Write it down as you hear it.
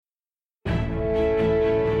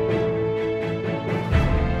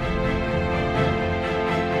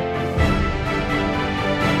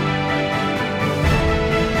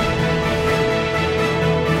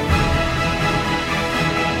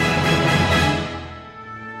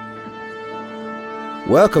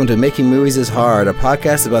Welcome to Making Movies is Hard, a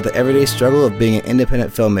podcast about the everyday struggle of being an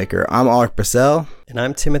independent filmmaker. I'm Alrik Purcell. And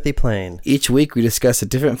I'm Timothy Plain. Each week we discuss a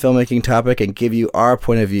different filmmaking topic and give you our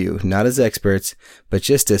point of view, not as experts, but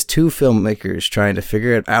just as two filmmakers trying to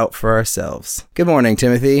figure it out for ourselves. Good morning,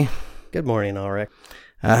 Timothy. Good morning, Alrik.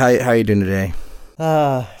 How are you doing today?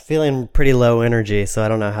 Feeling pretty low energy, so I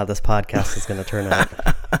don't know how this podcast is going to turn out.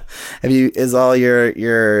 Is all your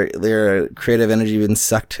creative energy been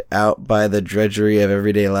sucked out by the drudgery of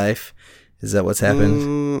everyday life? Is that what's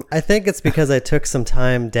happened? I think it's because I took some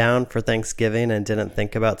time down for Thanksgiving and didn't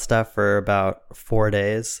think about stuff for about 4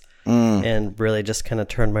 days. And really just kind of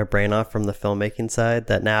turned my brain off from the filmmaking side,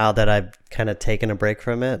 that now that I've kind of taken a break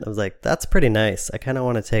from it, I was like, that's pretty nice. I kind of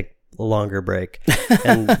want to take a longer break.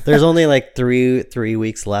 And there's only like three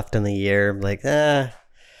weeks left in the year. I'm like,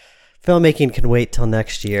 filmmaking can wait till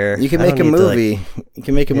next year. You can make a movie. You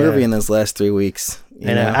can make a movie in those last 3 weeks.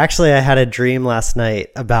 I know. Actually, I had a dream last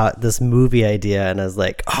night about this movie idea, and I was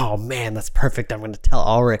like, oh man, that's perfect. I'm going to tell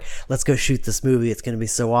Alrik, let's go shoot this movie. It's going to be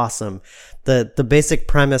so awesome. The basic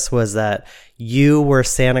premise was that you were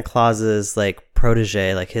Santa Claus's like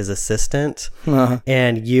protege, like his assistant,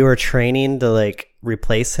 and you were training to like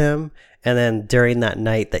replace him. And then during that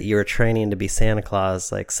night that you were training to be Santa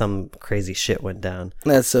Claus, like some crazy shit went down.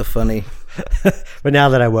 That's so funny. But now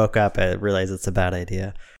that I woke up, I realize it's a bad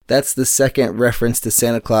idea. That's the second reference to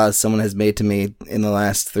Santa Claus someone has made to me in the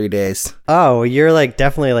last 3 days. Oh, well, you're like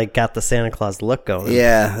definitely like got the Santa Claus look going.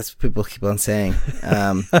 Yeah, that's what people keep on saying.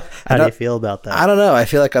 How do you feel about that? I don't know. I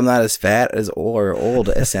feel like I'm not as fat or old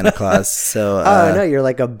as Santa Claus. So no, you're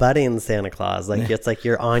like a budding Santa Claus. Like it's like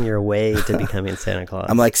you're on your way to becoming Santa Claus.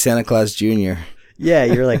 I'm like Santa Claus Jr. Yeah,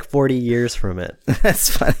 you're like 40 years from it. That's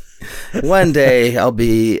funny. One day I'll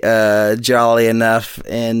be jolly enough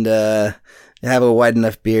and have a wide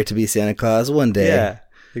enough beard to be Santa Claus. One day. Yeah,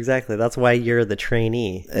 exactly. That's why you're the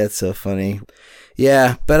trainee. That's so funny.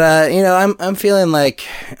 Yeah, but I'm feeling like,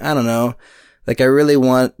 I don't know, like I really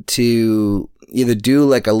want to either do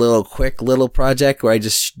like a quick little project where I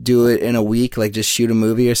just do it in a week, like just shoot a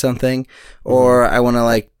movie or something, or I want to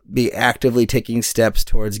like be actively taking steps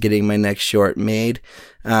towards getting my next short made.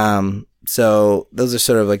 So those are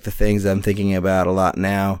sort of like the things I'm thinking about a lot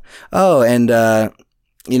now. Oh, and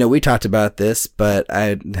we talked about this, but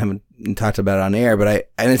I haven't talked about it on air,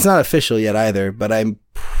 and it's not official yet either, but I'm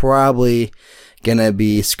probably gonna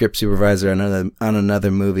be script supervisor on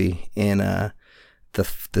another movie in the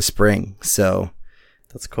spring. So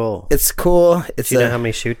that's cool. It's cool. Do you know how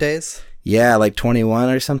many shoot days? Yeah, like 21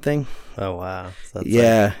 or something. Oh wow. So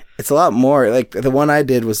yeah, it's a lot more. Like the one I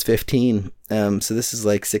did was 15. So this is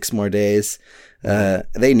like 6 more days.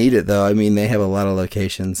 They need it though. I mean, they have a lot of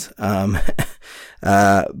locations.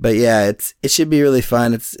 But yeah, it should be really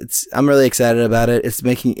fun. I'm really excited about it. It's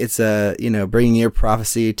bringing your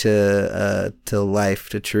prophecy to life,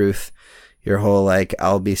 to truth. Your whole, like,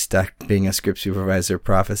 I'll be stuck being a script supervisor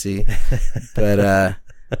prophecy. But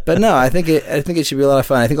no, I think it should be a lot of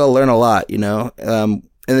fun. I think I'll learn a lot,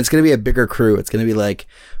 and it's going to be a bigger crew. It's going to be like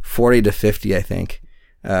 40 to 50, I think.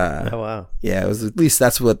 Oh wow. Yeah, at least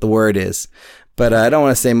that's what the word is. But I don't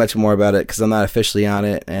want to say much more about it because I'm not officially on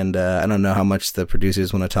it, and I don't know how much the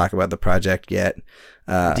producers want to talk about the project yet.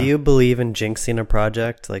 Do you believe in jinxing a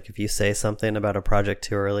project? Like if you say something about a project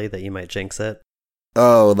too early that you might jinx it?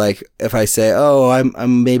 Oh, like if I say, "Oh,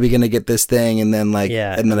 I'm maybe gonna get this thing," and then like,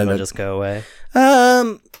 and then it'll just go away.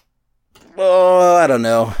 Oh, I don't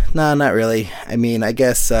know. No, not really. I mean, I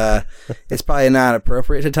guess it's probably not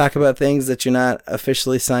appropriate to talk about things that you're not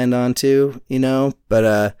officially signed on to, But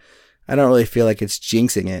I don't really feel like it's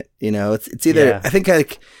jinxing it. It's either. Yeah. I think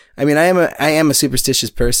I am a superstitious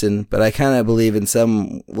person, but I kind of believe in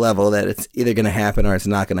some level that it's either going to happen or it's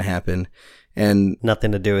not going to happen, and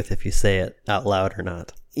nothing to do with if you say it out loud or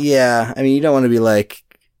not. Yeah, I mean, you don't want to be like.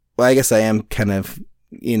 Well, I guess I am kind of.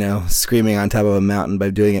 Screaming on top of a mountain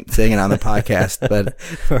by saying it on the podcast. But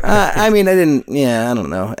I mean, I don't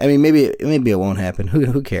know. I mean, maybe it won't happen.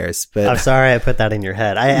 Who cares? But I'm sorry I put that in your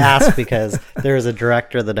head. I asked because there was a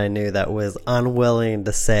director that I knew that was unwilling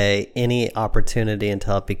to say any opportunity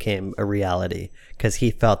until it became a reality, because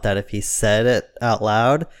he felt that if he said it out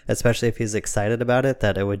loud, especially if he's excited about it,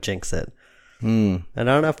 that it would jinx it. And I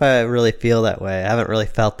don't know if I really feel that way. I haven't really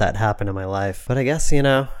felt that happen in my life. But I guess,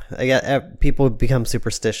 people become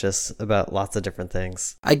superstitious about lots of different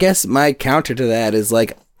things. I guess my counter to that is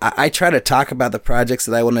like, I try to talk about the projects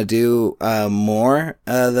that I want to do more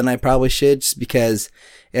than I probably should, just because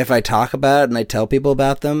if I talk about it and I tell people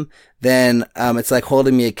about them, then it's like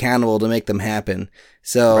holding me accountable to make them happen.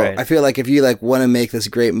 So Right. I feel like if you like want to make this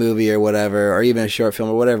great movie or whatever, or even a short film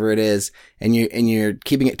or whatever it is, and you're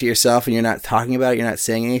keeping it to yourself and you're not talking about it, you're not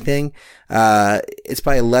saying anything, it's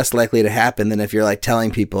probably less likely to happen than if you're like telling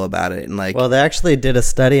people about it and like. Well, they actually did a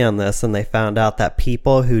study on this, and they found out that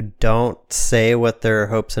people who don't say what their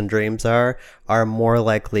hopes and dreams are more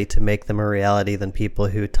likely to make them a reality than people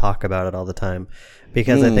who talk about it all the time.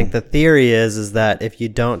 Because I think the theory is that if you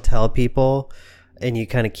don't tell people and you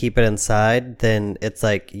kind of keep it inside, then it's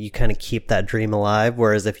like you kind of keep that dream alive.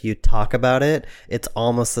 Whereas if you talk about it, it's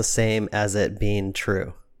almost the same as it being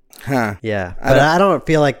true. Huh. Yeah. But I don't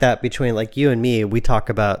feel like that between like you and me. We talk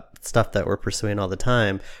about stuff that we're pursuing all the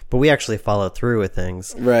time, but we actually follow through with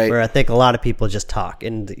things. Right. Where I think a lot of people just talk,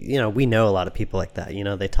 and we know a lot of people like that.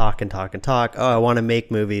 They talk and talk and talk. Oh, I want to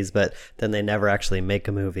make movies, but then they never actually make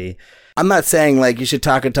a movie. I'm not saying like you should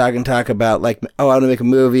talk and talk and talk about like, oh, I want to make a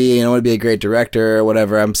movie and I want to be a great director or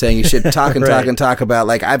whatever. I'm saying you should talk and Right. talk and talk about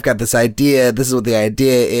like, I've got this idea. This is what the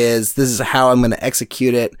idea is. This is how I'm going to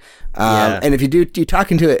execute it. And if you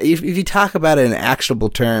talk into it, if you talk about it in actionable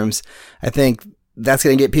terms, I think that's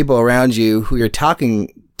going to get people around you who you're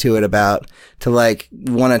talking to it about to like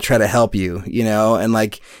want to try to help you, and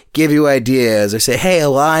like give you ideas or say, hey,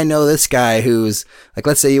 well, I know this guy who's like,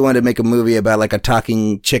 let's say you wanted to make a movie about like a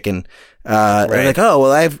talking chicken. And like, oh,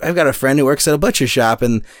 well, I've got a friend who works at a butcher shop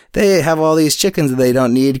and they have all these chickens that they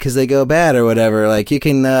don't need because they go bad or whatever. Like you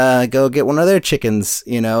can, go get one of their chickens,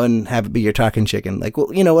 and have it be your talking chicken. Like, well,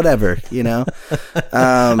 whatever,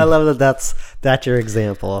 I love that's your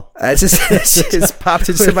example. it just popped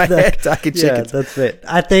into my head, talking chickens. Yeah, that's it.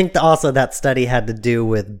 I think also that study had to do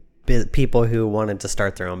with people who wanted to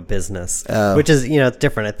start their own business, which is, it's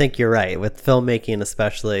different. I think you're right. With filmmaking,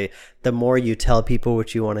 especially, the more you tell people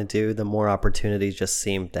what you want to do, the more opportunities just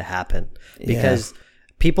seem to happen because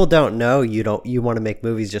people don't know you want to make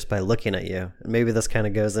movies just by looking at you. And maybe this kind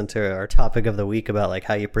of goes into our topic of the week about like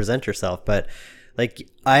how you present yourself. But like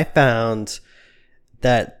I found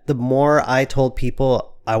that the more I told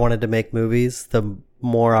people I wanted to make movies, the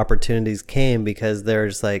more opportunities came because they're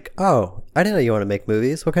just like, oh, I didn't know you want to make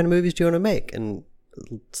movies. What kind of movies do you want to make? And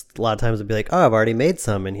a lot of times I'd be like, oh, I've already made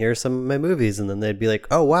some and here's some of my movies. And then they'd be like,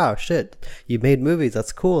 oh, wow, shit, you made movies.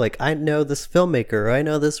 That's cool. Like I know this filmmaker or I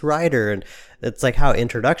know this writer. And it's like how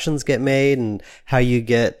introductions get made and how you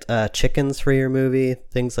get chickens for your movie,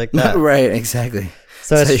 things like that. Right, exactly.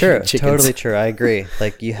 So it's true. Totally true. I agree.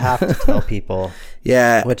 Like you have to tell people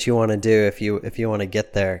what you want to do if you want to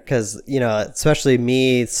get there. Because, especially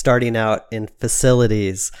me starting out in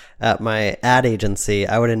facilities at my ad agency,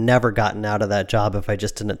 I would have never gotten out of that job if I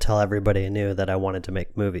just didn't tell everybody I knew that I wanted to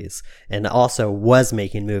make movies and also was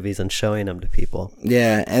making movies and showing them to people.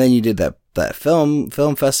 Yeah. And then you did that film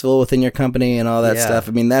festival within your company and all that stuff.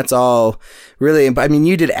 I mean, that's all really, I mean,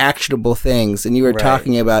 you did actionable things and you were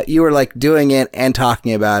talking about, you were like doing it and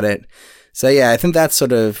talking about it. So yeah, I think that's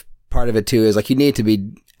sort of part of it too, is like you need to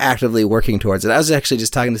be actively working towards it. I was actually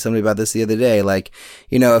just talking to somebody about this the other day. Like,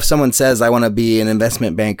 if someone says, I want to be an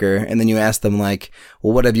investment banker, and then you ask them like,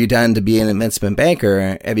 well, what have you done to be an investment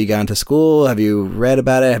banker? Have you gone to school? Have you read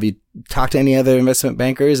about it? Have you talked to any other investment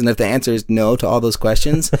bankers? And if the answer is no to all those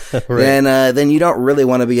questions, then you don't really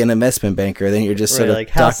want to be an investment banker. Then you're just sort of like,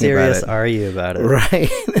 how talking about it. serious are you about it? Right.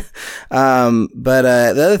 But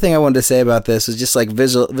the other thing I wanted to say about this was just like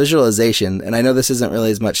visualization. And I know this isn't really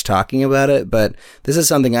as much talking about it, but this is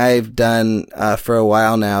something I've done for a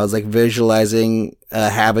while now, is like visualizing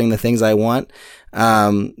having the things I want.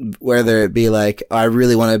 Whether it be like, I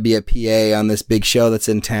really want to be a PA on this big show that's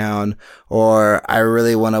in town, or I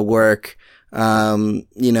really want to work,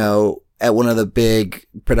 at one of the big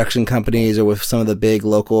production companies or with some of the big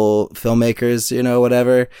local filmmakers,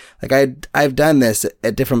 whatever. Like I've done this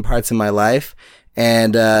at different parts of my life.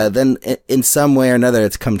 And, then in some way or another,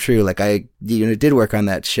 it's come true. Like I, did work on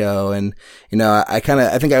that show and, I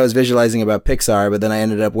think I was visualizing about Pixar, but then I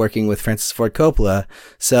ended up working with Francis Ford Coppola.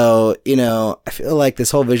 So, I feel like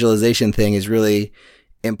this whole visualization thing is really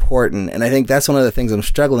important. And I think that's one of the things I'm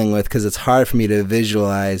struggling with, because it's hard for me to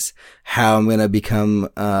visualize how I'm going to become,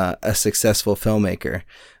 a successful filmmaker.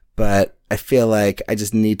 But I feel like I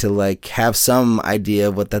just need to like have some idea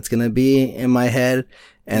of what that's going to be in my head.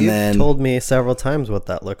 And You've told me several times what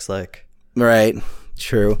that looks like. Right.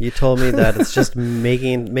 True. You told me that it's just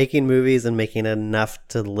making movies and making enough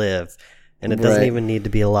to live. And it doesn't even need to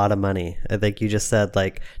be a lot of money. I think you just said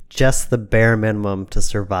like just the bare minimum to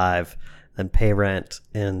survive and pay rent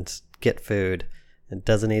and get food. It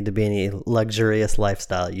doesn't need to be any luxurious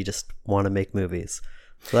lifestyle. You just want to make movies.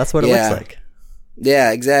 So that's what it looks like.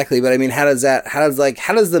 Yeah, exactly. But I mean, how does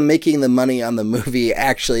the making the money on the movie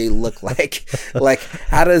actually look like? Like,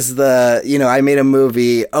 how does I made a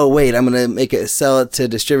movie. Oh, wait, I'm going to sell it to a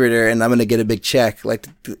distributor and I'm going to get a big check. Like,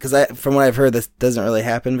 because from what I've heard, this doesn't really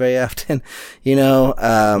happen very often,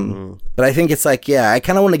 But I think it's like, yeah, I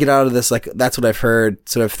kind of want to get out of this, like, that's what I've heard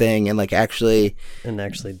sort of thing and like actually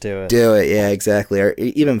do it. Do it. Yeah, exactly. Or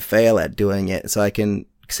even fail at doing it so I can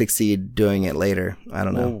succeed doing it later. I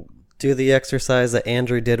don't know. Well, do the exercise that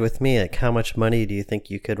Andrew did with me. Like, how much money do you think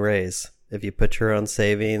you could raise if you put your own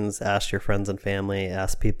savings, ask your friends and family,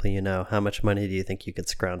 ask people you know? How much money do you think you could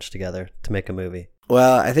scrounge together to make a movie?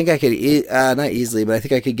 Well, I think I could not easily, but I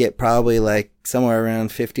think I could get probably like somewhere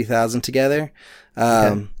around 50,000 together.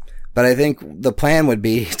 Okay. But I think the plan would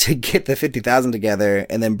be to get the 50,000 together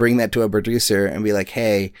and then bring that to a producer and be like,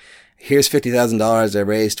 "Hey, here's $50,000 I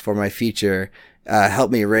raised for my feature.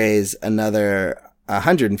 Help me raise another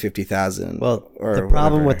 150,000." Well, the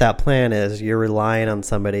problem with that plan is you're relying on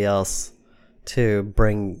somebody else to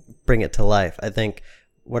bring it to life. I think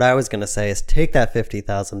what I was going to say is take that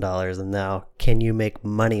 $50,000 and now can you make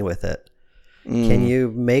money with it? Can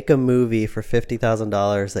you make a movie for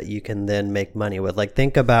 $50,000 that you can then make money with? Like,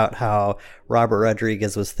 think about how Robert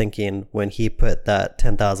Rodriguez was thinking when he put that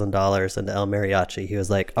 $10,000 into El Mariachi. He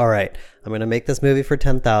was like, all right, I'm going to make this movie for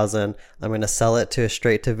 $10,000. I'm going to sell it to a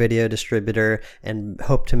straight to video distributor and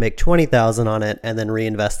hope to make $20,000 on it and then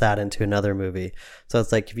reinvest that into another movie. So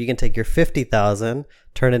it's like, if you can take your $50,000,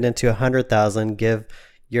 turn it into $100,000, give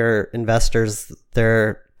your investors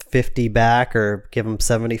their 50 back or give them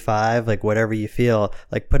 75, like whatever you feel,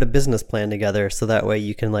 like put a business plan together so that way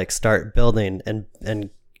you can like start building and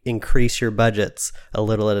increase your budgets a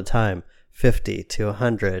little at a time, 50 to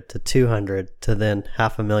 100 to 200 to then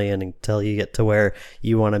 $500,000 until you get to where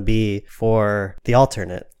you want to be for the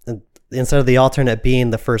alternate. And instead of the alternate being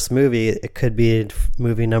the first movie, it could be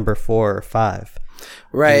movie number 4 or 5.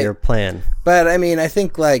 Right. In your plan. But I mean, I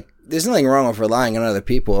think like there's nothing wrong with relying on other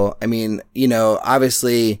people. I mean,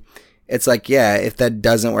 obviously it's like, yeah, if that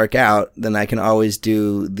doesn't work out, then I can always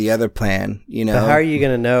do the other plan, But how are you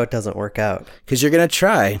going to know it doesn't work out? Because you're going to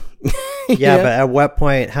try. Yeah, but at what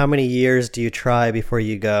point, how many years do you try before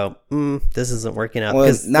you go, this isn't working out? Well,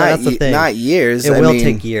 that's the thing. Not years. It will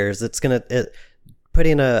take years.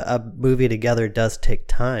 Putting a movie together does take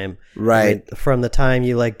time. Right. I mean, from the time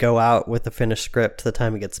you like go out with the finished script to the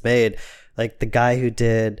time it gets made. Like the guy who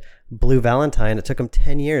did Blue Valentine, it took him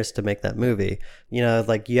 10 years to make that movie.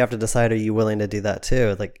 Like you have to decide, are you willing to do that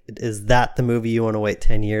too? Like, is that the movie you want to wait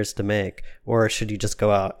 10 years to make? Or should you just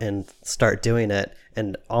go out and start doing it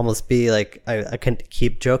and almost be like, I can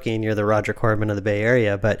keep joking, you're the Roger Corman of the Bay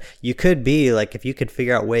Area, but you could be like, if you could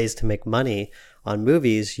figure out ways to make money on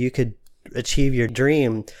movies, you could achieve your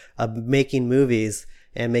dream of making movies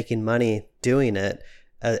and making money doing it.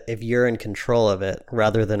 If you're in control of it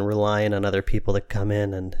rather than relying on other people to come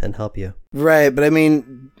in and help you. Right. But I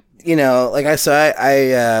mean, like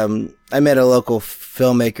I met a local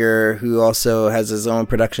filmmaker who also has his own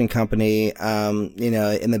production company,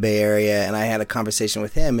 in the Bay Area. And I had a conversation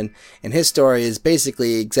with him and his story is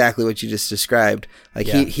basically exactly what you just described. Like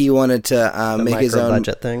he wanted to, make his own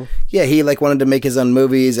budget thing. Yeah. He like wanted to make his own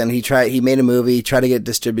movies and he made a movie, tried to get it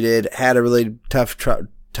distributed, had a really tough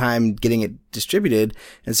time getting it distributed.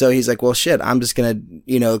 And so he's like, well, shit, I'm just going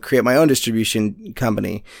to, create my own distribution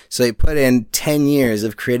company. So he put in 10 years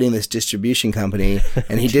of creating this distribution company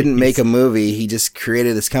and he didn't make a movie. He just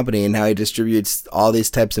created this company and now he distributes all these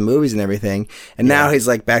types of movies and everything. And now he's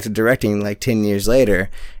like back to directing like 10 years later.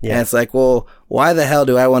 Yeah. And it's like, well, why the hell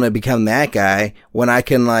do I want to become that guy when I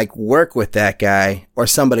can like work with that guy or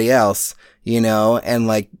somebody else, and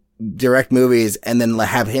like direct movies and then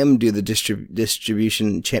have him do the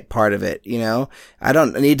distribution part of it. I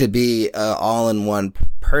don't need to be all-in-one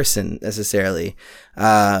person necessarily.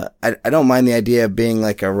 I don't mind the idea of being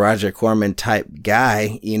like a Roger Corman type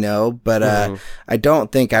guy, but I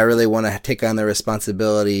don't think I really want to take on the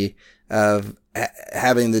responsibility of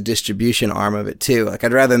having the distribution arm of it too. Like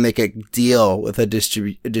I'd rather make a deal with a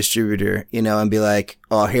distributor, and be like,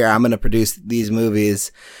 oh, here, I'm going to produce these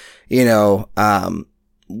movies,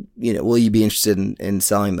 will you be interested in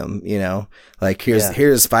selling them? Like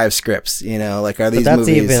here's 5 scripts, like are these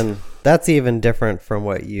movies? That's even different from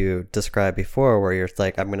what you described before, where you're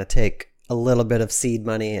like, I'm going to take a little bit of seed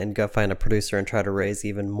money and go find a producer and try to raise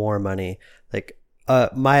even more money. Like,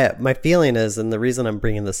 my feeling is, and the reason I'm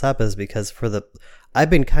bringing this up is because I've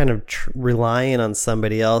been kind of relying on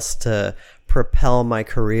somebody else to propel my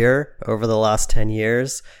career over the last 10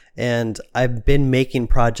 years. And I've been making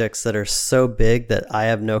projects that are so big that I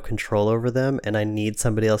have no control over them and I need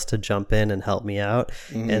somebody else to jump in and help me out.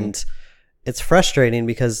 Mm-hmm. And it's frustrating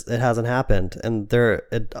because it hasn't happened, and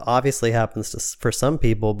it obviously happens for some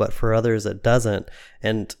people, but for others it doesn't.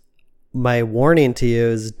 And my warning to you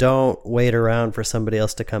is don't wait around for somebody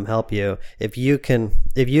else to come help you. If you can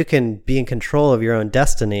be in control of your own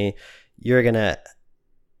destiny, you're gonna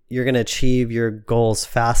achieve your goals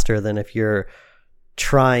faster than if you're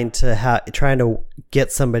trying to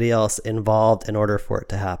get somebody else involved in order for it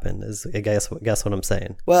to happen. Is I guess what I'm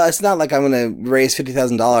saying. Well, it's not like I'm going to raise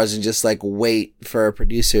 $50,000 and just like wait for a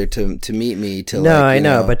producer to meet me to. No, I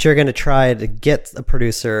know, but you're going to try to get a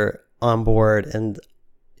producer on board, and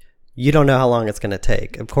you don't know how long it's going to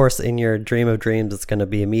take. Of course, in your dream of dreams, it's going to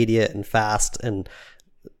be immediate and fast and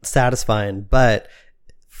satisfying. But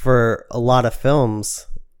for a lot of films,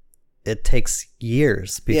 it takes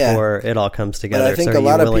years before it all comes together. But I think a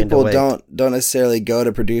lot of people don't necessarily go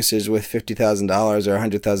to producers with $50,000 or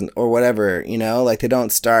 $100,000 or whatever, like they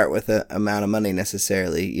don't start with an amount of money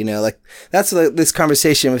necessarily, like that's this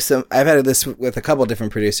conversation I've had this with a couple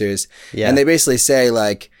different producers, and they basically say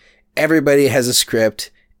like everybody has a script,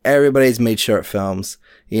 everybody's made short films.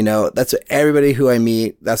 That's what everybody who I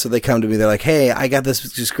meet, that's what they come to me. They're like, hey, I got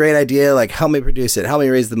this great idea. Like, help me produce it. Help me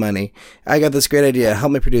raise the money. I got this great idea.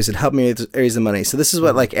 Help me produce it. Help me raise the money. So this is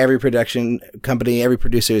what like every production company, every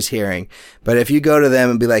producer is hearing. But if you go to them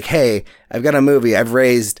and be like, hey, I've got a movie. I've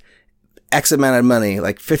raised X amount of money,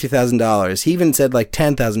 like $50,000. He even said like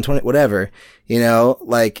 10,000, 20, whatever,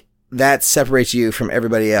 like that separates you from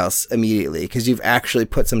everybody else immediately because you've actually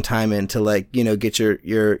put some time in to like, get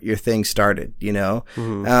your thing started,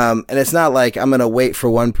 Mm-hmm. And it's not like I'm going to wait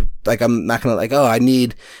for I'm not going to like, oh, I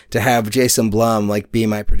need to have Jason Blum like be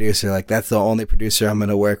my producer. Like that's the only producer I'm going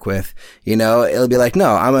to work with, it'll be like,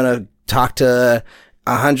 no, I'm going to talk to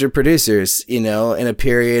 100 producers, in a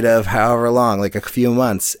period of however long, like a few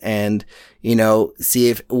months, and, see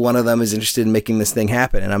if one of them is interested in making this thing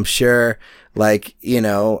happen. And I'm sure I'll be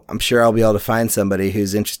able to find somebody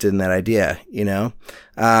who's interested in that idea,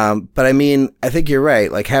 but I mean, I think you're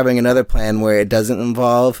right. Like having another plan where it doesn't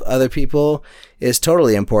involve other people is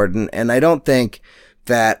totally important. And I don't think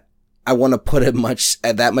that I want to put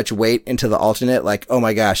that much weight into the alternate. Like, oh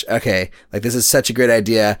my gosh, okay, like this is such a great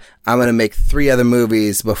idea. I'm going to make 3 other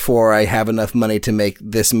movies before I have enough money to make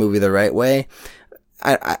this movie the right way.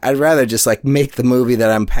 I'd rather just like make the movie that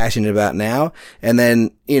I'm passionate about now and then,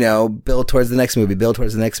 build towards the next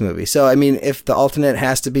movie, So, I mean, if the alternate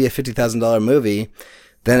has to be a $50,000 movie,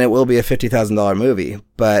 then it will be a $50,000 movie.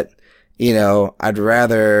 But, I'd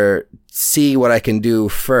rather see what I can do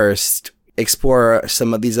first, explore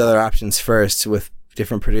some of these other options first with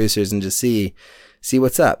different producers and just see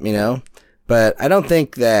what's up, But I don't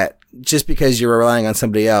think that just because you're relying on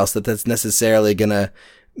somebody else that's necessarily going to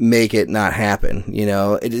make it not happen.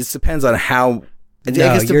 It just depends on how. I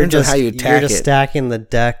guess it depends on how you attack it. You're just stacking the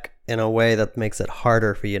deck in a way that makes it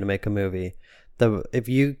harder for you to make a movie. If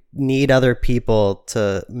you need other people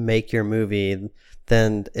to make your movie,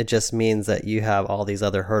 then it just means that you have all these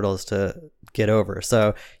other hurdles to get over.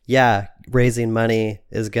 So yeah, raising money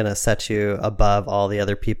is going to set you above all the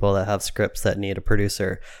other people that have scripts that need a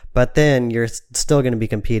producer. But then you're still going to be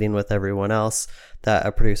competing with everyone else that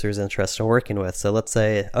a producer is interested in working with. So let's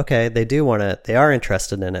say, okay, they are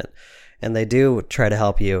interested in it and they do try to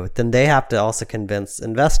help you. Then they have to also convince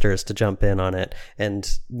investors to jump in on it. And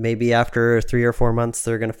maybe after 3 or 4 months,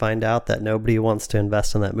 they're going to find out that nobody wants to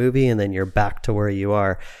invest in that movie. And then you're back to where you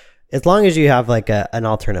are. As long as you have like an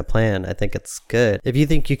alternate plan, I think it's good. If you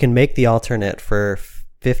think you can make the alternate for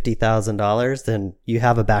 $50,000, then you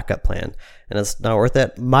have a backup plan and it's not worth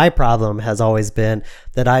it. My problem has always been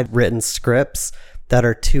that I've written scripts that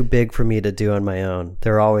are too big for me to do on my own.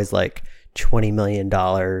 They're always like $20 million,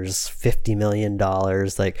 $50 million.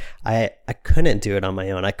 Like I couldn't do it on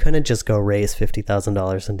my own. I couldn't just go raise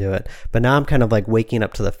 $50,000 and do it. But now I'm kind of like waking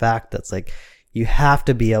up to the fact that's like, you have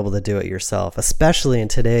to be able to do it yourself, especially in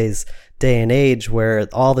today's day and age where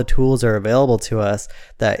all the tools are available to us,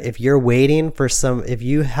 that if you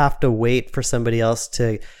have to wait for somebody else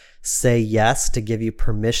to say yes to give you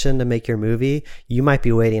permission to make your movie, you might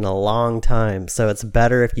be waiting a long time. So it's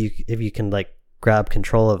better if you can like grab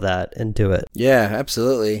control of that and do it. Yeah,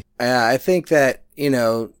 absolutely. I think that,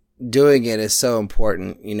 doing it is so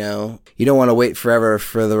important. You don't want to wait forever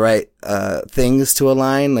for the right things to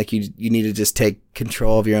align. Like you need to just take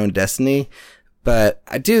control of your own destiny. But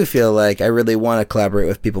I do feel like I really want to collaborate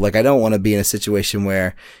with people. Like I don't want to be in a situation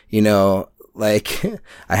where, like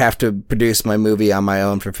I have to produce my movie on my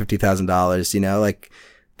own for $50,000, like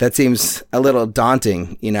that seems a little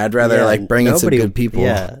daunting. You know, I'd rather like bring in some good people.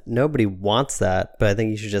 Yeah, nobody wants that, but I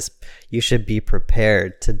think you should be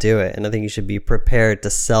prepared to do it. And I think you should be prepared to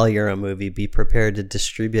sell your own movie, be prepared to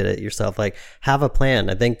distribute it yourself. Like, have a plan.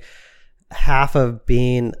 I think half of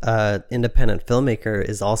being an independent filmmaker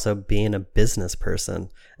is also being a business person.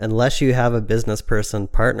 Unless you have a business person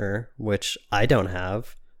partner, which I don't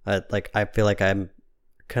have, I feel like I'm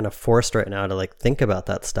kind of forced right now to like think about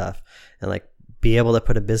that stuff and like be able to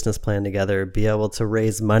put a business plan together, be able to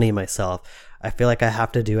raise money myself. I feel like I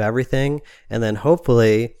have to do everything. And then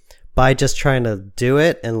hopefully by just trying to do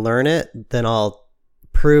it and learn it, then I'll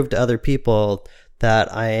prove to other people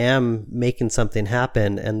that I am making something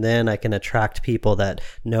happen, and then I can attract people that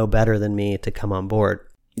know better than me to come on board.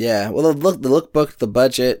 Yeah, well, the lookbook, the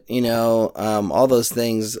budget, you know, all those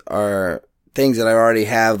things are things that I already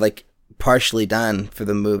have like partially done for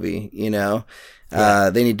the movie, you know.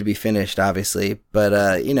 They need to be finished, obviously,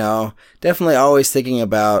 but you know, definitely always thinking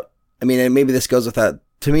about, I mean, and maybe this goes without,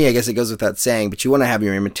 to me, I guess it goes without saying, but you want to have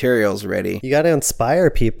your materials ready. You got to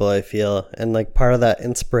inspire people, I feel. And like part of that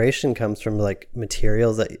inspiration comes from like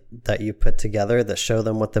materials that you put together that show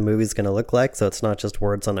them what the movie's going to look like. So it's not just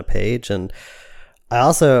words on a page. And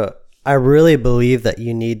I really believe that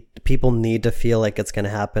people need to feel like it's going to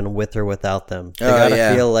happen with or without them. They got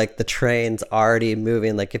to feel like the train's already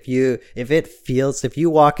moving. Like if you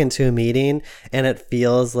walk into a meeting and it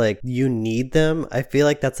feels like you need them, I feel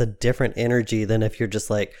like that's a different energy than if you're just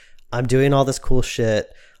like, I'm doing all this cool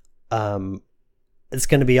shit. It's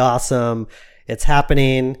going to be awesome. It's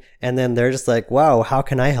happening. And then they're just like, wow, how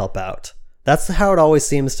can I help out? That's how it always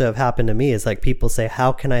seems to have happened to me. Is like people say,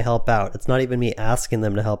 how can I help out? It's not even me asking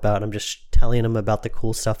them to help out. I'm just telling them about the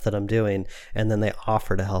cool stuff that I'm doing. And then they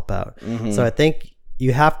offer to help out. Mm-hmm. So I think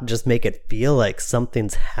you have to just make it feel like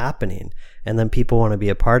something's happening. And then people want to be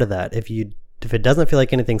a part of that. If it doesn't feel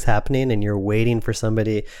like anything's happening and you're waiting for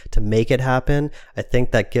somebody to make it happen, I think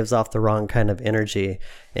that gives off the wrong kind of energy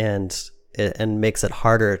and makes it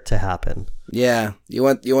harder to happen. Yeah. You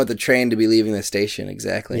want the train to be leaving the station.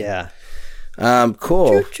 Exactly. Yeah.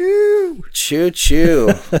 Cool. Choo-choo.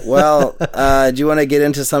 Choo-choo. Well, do you want to get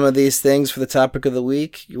into some of these things for the topic of the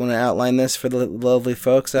week? You want to outline this for the lovely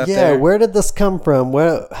folks out there? Yeah, where did this come from?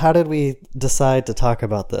 How did we decide to talk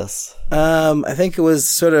about this? I think it was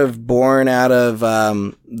sort of born out of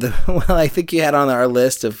I think you had on our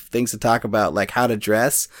list of things to talk about, like how to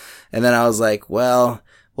dress. And then I was like, well,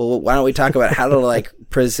 why don't we talk about how to like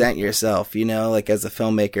present yourself, you know, like as a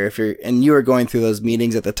filmmaker, and you were going through those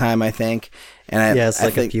meetings at the time, I think. And it's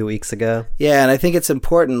like a few weeks ago. Yeah. And I think it's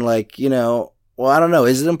important, like, you know, well, I don't know.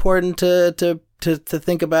 Is it important to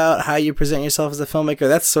think about how you present yourself as a filmmaker?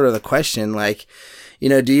 That's sort of the question. Like, you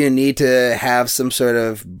know, do you need to have some sort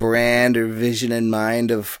of brand or vision in mind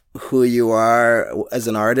of who you are as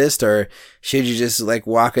an artist, or should you just like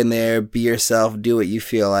walk in there, be yourself, do what you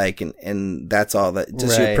feel like, and that's all that,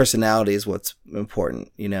 just your personality is what's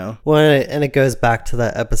important, you know? Well, and it goes back to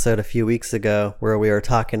that episode a few weeks ago where we were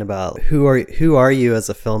talking about who are you as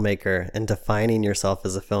a filmmaker and defining yourself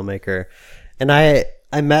as a filmmaker. And I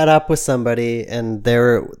met up with somebody and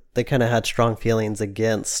they kind of had strong feelings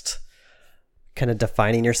against kind of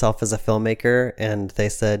defining yourself as a filmmaker, and they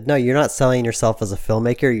said, no, you're not selling yourself as a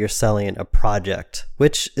filmmaker, you're selling a project,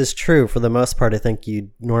 which is true for the most part. I think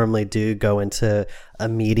you normally do go into a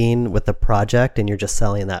meeting with a project and you're just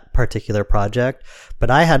selling that particular project. But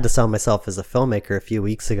I had to sell myself as a filmmaker a few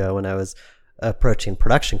weeks ago when I was approaching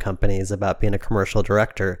production companies about being a commercial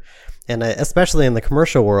director. And especially in the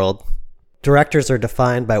commercial world, directors are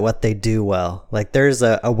defined by what they do well. Like there's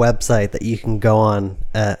a website that you can go on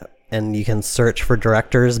and you can search for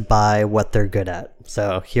directors by what they're good at.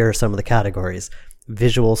 So here are some of the categories: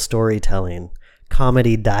 visual storytelling,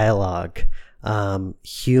 comedy dialogue,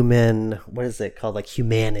 human, what is it called? Like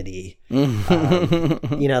humanity.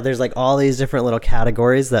 You know, there's like all these different little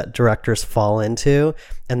categories that directors fall into,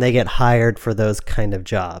 and they get hired for those kind of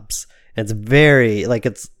jobs. It's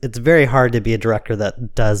very hard to be a director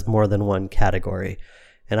that does more than one category.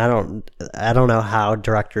 And I don't know how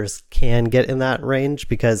directors can get in that range,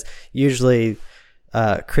 because usually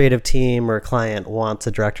a creative team or client wants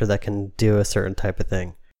a director that can do a certain type of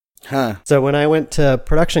thing. Huh. So when I went to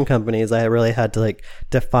production companies, I really had to like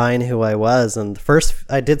define who I was. And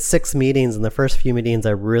I did 6 meetings, and the first few meetings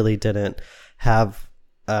I really didn't have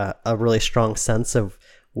a really strong sense of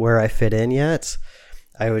where I fit in yet.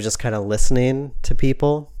 I was just kind of listening to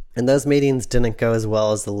people. And those meetings didn't go as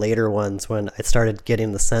well as the later ones when I started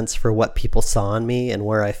getting the sense for what people saw in me and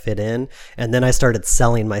where I fit in. And then I started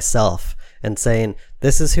selling myself and saying,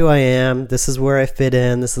 this is who I am, this is where I fit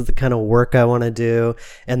in, this is the kind of work I want to do,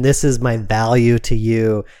 and this is my value to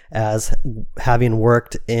you as having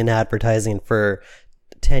worked in advertising for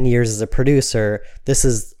 10 years as a producer. This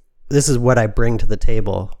is what I bring to the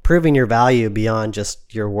table. Proving your value beyond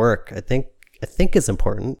just your work, I think is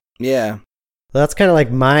important. Yeah. Well, that's kind of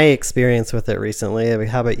like my experience with it recently. I mean,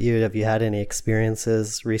 how about you? Have you had any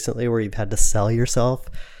experiences recently where you've had to sell yourself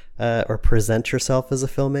or present yourself as a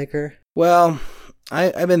filmmaker? Well,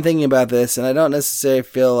 I've been thinking about this, and I don't necessarily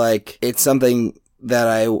feel like it's something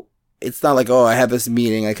that it's not like, oh, I have this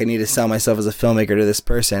meeting, like I need to sell myself as a filmmaker to this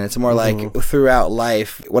person. It's more like throughout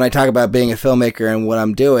life, when I talk about being a filmmaker and what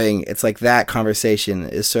I'm doing, it's like that conversation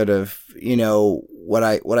is sort of, you know, what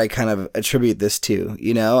I kind of attribute this to,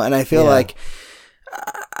 you know? And I feel like,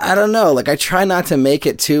 I don't know, like I try not to make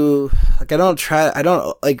it too, like I'm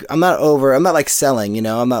not like selling, you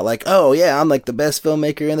know? I'm not like, oh yeah, I'm like the best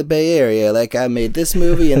filmmaker in the Bay Area. Like I made this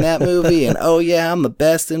movie and that movie and oh yeah, I'm the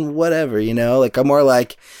best in whatever, you know? Like I'm more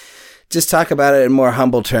like, just talk about it in more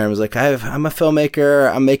humble terms. Like I'm a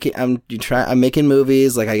filmmaker. I'm making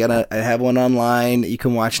movies. Like I have one online that you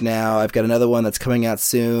can watch now. I've got another one that's coming out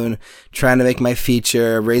soon. Trying to make my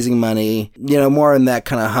feature, raising money. You know, more in that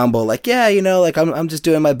kind of humble. Like yeah, you know, like I'm just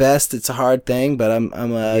doing my best. It's a hard thing, but I'm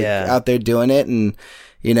out there doing it, and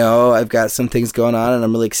you know, I've got some things going on, and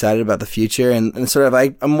I'm really excited about the future. And sort of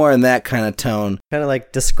I'm more in that kind of tone. Kind of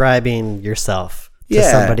like describing yourself to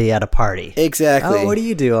somebody at a party. Exactly. Oh, what do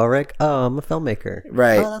you do, Alrik? Oh, I'm a filmmaker.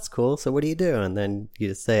 Right. Oh, that's cool. So what do you do? And then you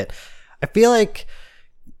just say it. I feel like,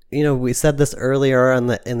 you know, we said this earlier in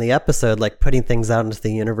the episode, like putting things out into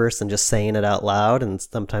the universe and just saying it out loud, and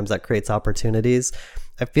sometimes that creates opportunities.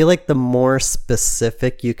 I feel like the more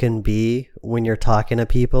specific you can be when you're talking to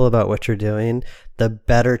people about what you're doing, the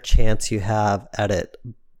better chance you have at it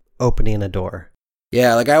opening a door.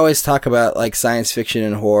 Yeah, like I always talk about like science fiction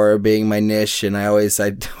and horror being my niche, and I always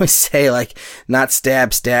say like not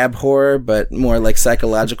stab horror, but more like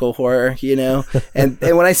psychological horror, you know. And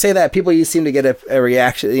when I say that, people seem to get a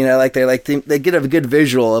reaction, you know, like they get a good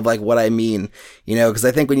visual of like what I mean, you know, because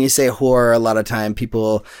I think when you say horror, a lot of time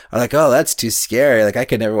people are like, oh, that's too scary. Like I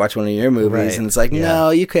could never watch one of your movies, right. And it's like,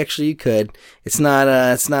 no, you could. It's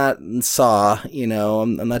not Saw, you know.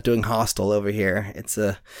 I'm not doing Hostel over here. It's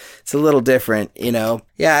a little different, you know.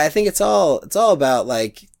 Yeah, I think it's all about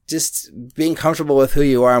like just being comfortable with who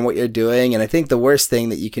you are and what you're doing. And I think the worst thing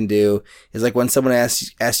that you can do is like when someone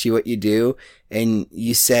asks you what you do and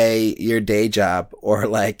you say your day job, or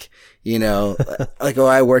like, you know, like, oh,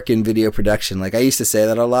 I work in video production. Like I used to say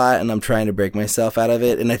that a lot, and I'm trying to break myself out of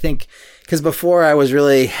it. And I think because before I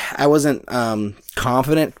wasn't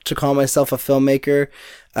confident to call myself a filmmaker.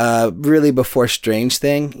 Really before Strange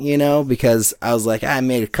Thing, you know, because I was like, I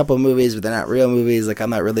made a couple movies, but they're not real movies. Like I'm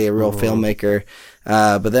not really a real filmmaker.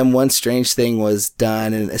 But then once Strange Thing was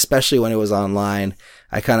done, and especially when it was online,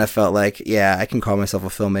 I kind of felt like, yeah, I can call myself a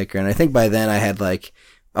filmmaker. And I think by then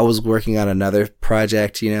I was working on another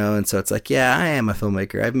project, you know, and so it's like, yeah, I am a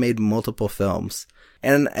filmmaker. I've made multiple films.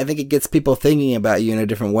 And I think it gets people thinking about you in a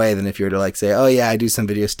different way than if you were to like say, oh yeah, I do some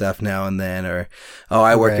video stuff now and then, or, oh,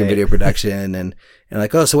 I work in video production, and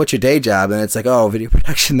like, oh, so what's your day job? And it's like, oh, video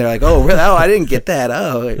production. They're like, oh, really? Oh, I didn't get that.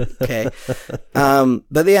 Oh, okay.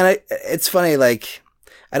 But yeah, it's funny, like,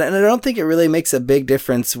 I don't think it really makes a big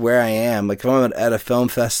difference where I am. Like if I'm at a film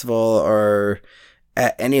festival or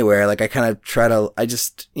at anywhere, like I kind of I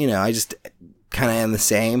just kind of am the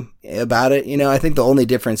same about it. You know, I think the only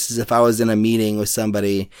difference is if I was in a meeting with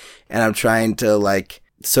somebody and I'm trying to like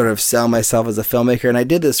sort of sell myself as a filmmaker. And I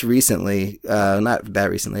did this recently, not that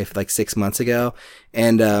recently, like 6 months ago.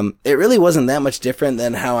 And, it really wasn't that much different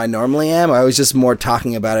than how I normally am. I was just more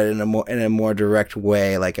talking about it in a more direct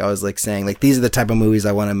way. Like I was like saying, like, these are the type of movies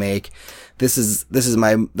I want to make. This is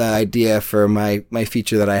the idea for my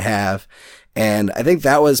feature that I have. And I think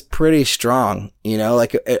that was pretty strong, you know,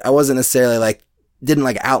 like I wasn't necessarily like, didn't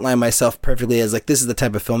like outline myself perfectly as like, this is the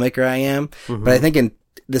type of filmmaker I am. Mm-hmm. But I think in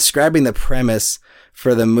describing the premise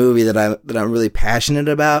for the movie that I'm really passionate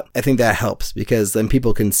about, I think that helps because then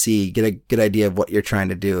people can get a good idea of what you're trying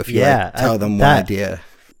to do if you tell them one idea.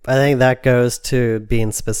 I think that goes to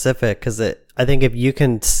being specific because I think if you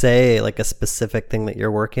can say like a specific thing that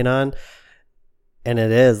you're working on and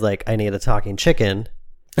it is like, I need a talking chicken.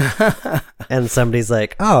 And somebody's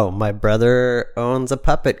like, oh, my brother owns a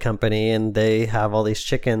puppet company and they have all these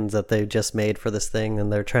chickens that they just made for this thing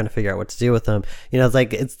and they're trying to figure out what to do with them. You know, it's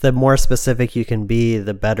like, it's the more specific you can be,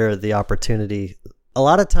 the better the opportunity. A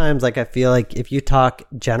lot of times, like, I feel like if you talk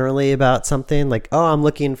generally about something like, oh, I'm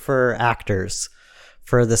looking for actors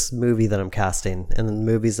for this movie that I'm casting and the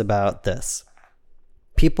movie's about this,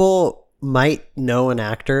 people might know an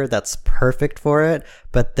actor that's perfect for it,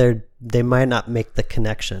 but they might not make the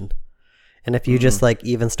connection. And if you just like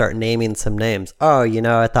even start naming some names, oh,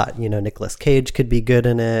 I thought, Nicolas Cage could be good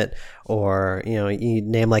in it, or, you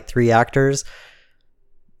name like 3 actors,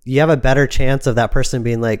 you have a better chance of that person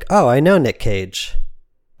being like, oh, I know Nick Cage.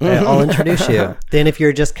 I'll introduce you. Then if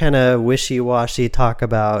you're just kind of wishy-washy, talk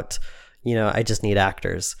about, I just need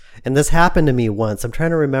actors. And this happened to me once. I'm trying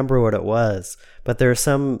to remember what it was, but there was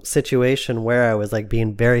some situation where I was like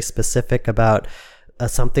being very specific about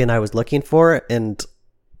something I was looking for, and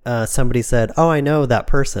somebody said, oh, I know that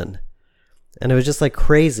person. And it was just like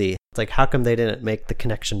crazy. It's like, how come they didn't make the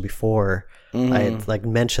connection before I had like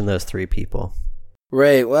mentioned those 3 people?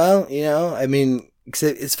 Right. Well, I mean,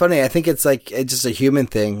 it's funny. I think it's like it's just a human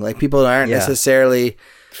thing. Like people aren't necessarily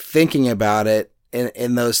thinking about it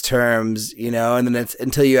in those terms, and then it's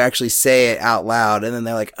until you actually say it out loud, and then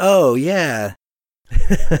they're like, "Oh yeah,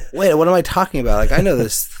 wait, what am I talking about?" Like I know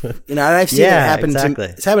this, and I've seen it happen. Exactly.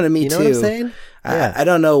 It's happened to me too. What I'm saying? I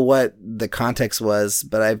don't know what the context was,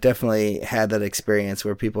 but I've definitely had that experience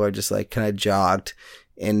where people are just like kind of jogged.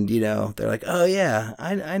 And, they're like, oh, yeah,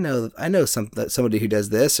 I know somebody who does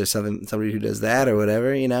this or somebody who does that or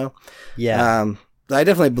whatever, Yeah. I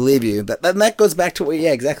definitely believe you. That goes back to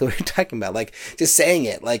exactly what you're talking about. Like, just saying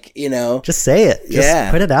it, like, Just say it.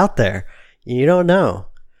 Just put it out there. You don't know.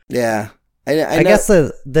 Yeah. I guess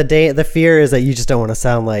the fear is that you just don't want to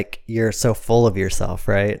sound like you're so full of yourself,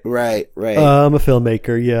 right? Right. I'm a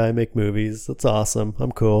filmmaker. Yeah, I make movies. That's awesome.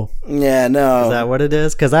 I'm cool. Yeah, no. Is that what it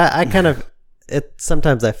is? Because I kind of...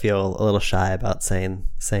 sometimes I feel a little shy about saying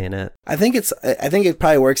it. I think it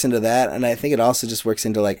probably works into that, and I think it also just works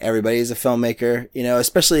into like everybody's a filmmaker,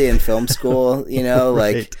 especially in film school,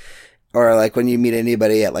 like Right. or like when you meet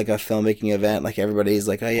anybody at like a filmmaking event, like everybody's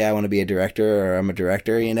like, oh yeah, I want to be a director or I'm a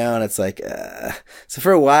director, and it's like so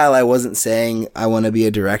for a while I wasn't saying I want to be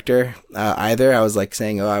a director either. I was like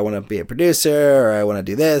saying, oh, I want to be a producer, or I want to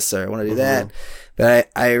do this, or I want to do that.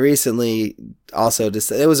 But I recently also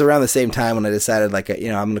just, it was around the same time when I decided like, I'm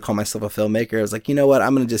going to call myself a filmmaker. I was like, you know what?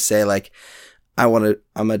 I'm going to just say like,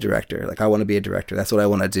 I'm a director. Like I want to be a director. That's what I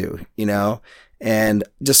want to do, and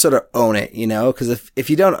just sort of own it, cause if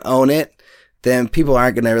you don't own it, then people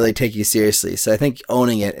aren't going to really take you seriously. So I think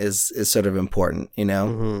owning it is sort of important,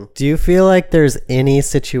 Do you feel like there's any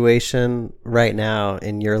situation right now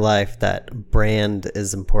in your life that brand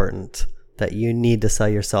is important? That you need to sell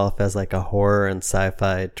yourself as like a horror and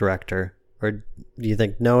sci-fi director? Or do you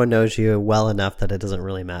think no one knows you well enough that it doesn't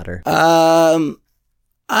really matter? I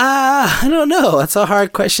don't know. That's a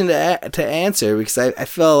hard question to answer, because I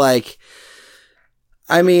feel like,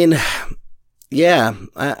 I mean, yeah,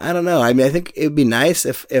 I don't know. I mean, I think it would be nice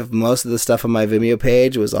if most of the stuff on my Vimeo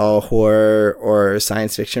page was all horror or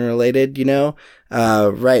science fiction related,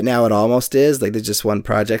 right now it almost is. Like there's just one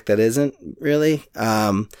project that isn't really.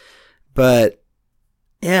 But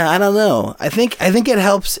yeah, I don't know. I think it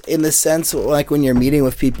helps in the sense like when you're meeting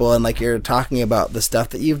with people and like you're talking about the stuff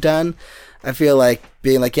that you've done. I feel like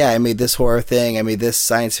being like, yeah, I made this horror thing, I made this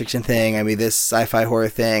science fiction thing, I made this sci-fi horror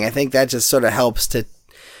thing. I think that just sort of helps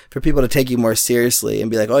for people to take you more seriously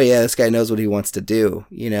and be like, oh yeah, this guy knows what he wants to do,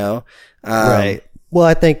 Right. Well,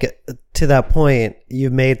 I think to that point,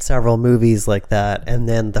 you've made several movies like that, and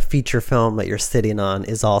then the feature film that you're sitting on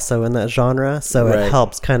is also in that genre, so Right. It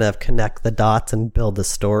helps kind of connect the dots and build the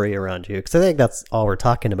story around you. Because I think that's all we're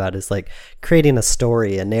talking about is like creating a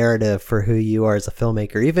story, a narrative for who you are as a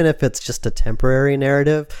filmmaker, even if it's just a temporary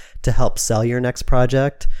narrative to help sell your next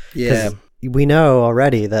project. Yeah. 'Cause we know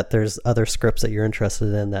already that there's other scripts that you're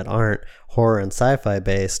interested in that aren't horror and sci-fi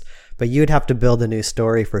based, but you'd have to build a new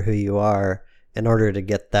story for who you are in order to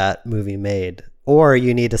get that movie made. Or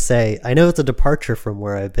you need to say, I know it's a departure from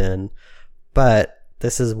where I've been, but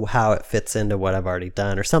this is how it fits into what I've already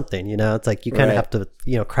done or something, it's like you kind of Right. have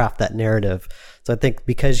to, craft that narrative. So I think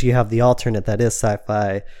because you have the alternate that is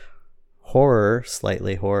sci-fi horror,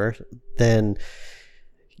 slightly horror, then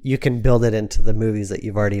you can build it into the movies that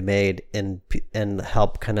you've already made and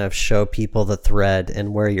help kind of show people the thread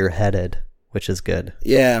and where you're headed, which is good.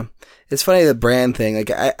 Yeah. It's funny, the brand thing.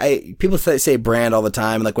 Like I people say brand all the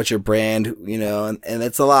time, like what's your brand, and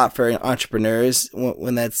it's a lot for entrepreneurs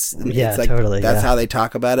when that's, it's like, totally. That's how they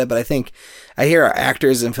talk about it. But I think I hear our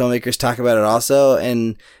actors and filmmakers talk about it also.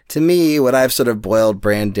 And to me, what I've sort of boiled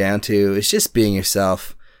brand down to is just being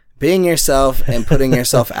yourself and putting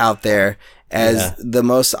yourself out there as the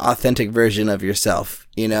most authentic version of yourself,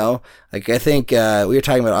 like I think, we were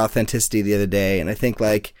talking about authenticity the other day, and I think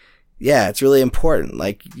like, yeah, it's really important.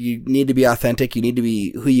 Like you need to be authentic. You need to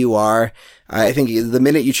be who you are. I think the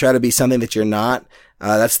minute you try to be something that you're not,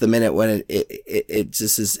 That's the minute when it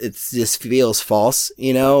just feels false,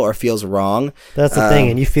 or feels wrong. That's the thing.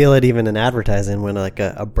 And you feel it even in advertising when like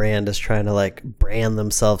a brand is trying to like brand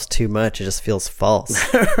themselves too much. It just feels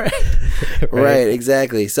false. Right,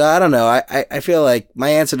 exactly. So I don't know. I feel like my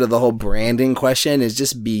answer to the whole branding question is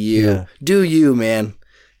just be you. Yeah. Do you, man.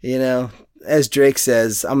 As Drake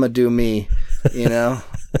says, I'm going to do me,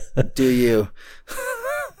 do you.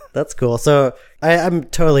 That's cool. So I'm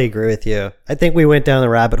totally agree with you. I think we went down the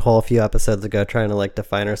rabbit hole a few episodes ago trying to like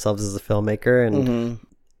define ourselves as a filmmaker, and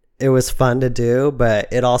it was fun to do,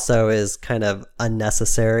 but it also is kind of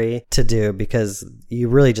unnecessary to do because you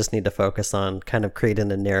really just need to focus on kind of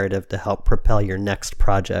creating a narrative to help propel your next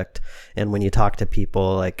project. And when you talk to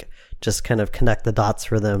people, like just kind of connect the dots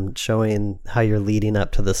for them, showing how you're leading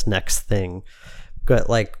up to this next thing. Got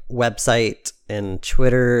like website and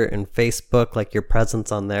Twitter and Facebook, like your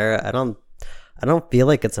presence on there. I don't feel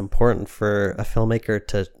like it's important for a filmmaker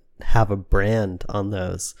to have a brand on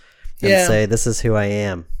those and say, this is who I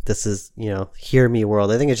am. This is, hear me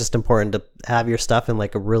world. I think it's just important to have your stuff in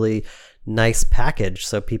like a really nice package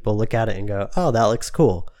so people look at it and go, oh, that looks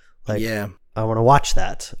cool. Like, I want to watch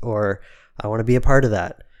that, or I want to be a part of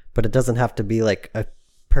that. But it doesn't have to be like a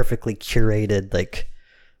perfectly curated like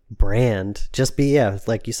brand. Just be,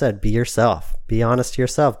 like you said, be yourself. Be honest to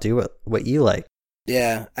yourself. Do what you like.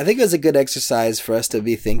 Yeah, I think it was a good exercise for us to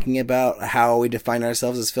be thinking about how we define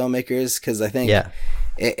ourselves as filmmakers, because I think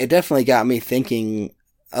it definitely got me thinking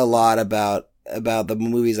a lot about the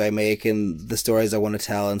movies I make and the stories I want to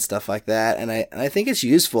tell and stuff like that. And I think it's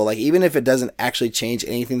useful, like even if it doesn't actually change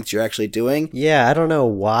anything that you're actually doing. Yeah, I don't know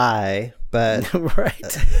why, but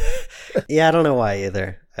right. Yeah, I don't know why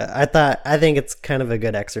either. I think it's kind of a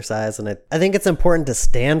good exercise, and I think it's important to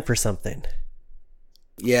stand for something.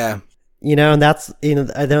 Yeah. And that's,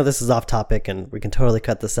 I know this is off topic and we can totally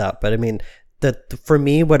cut this out, but I mean, for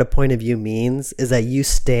me, what a point of view means is that you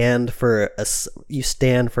stand for a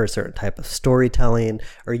certain type of storytelling,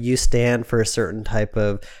 or you stand for a certain type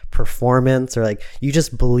of performance, or like you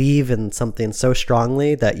just believe in something so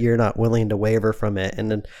strongly that you're not willing to waver from it.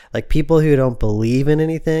 And then like people who don't believe in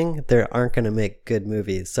anything, they aren't going to make good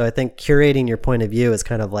movies. So I think curating your point of view is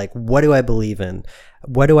kind of like, what do I believe in?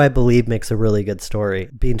 What do I believe makes a really good story?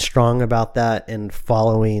 Being strong about that and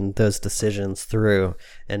following those decisions through,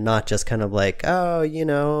 and not just kind of like, oh,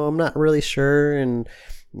 I'm not really sure, and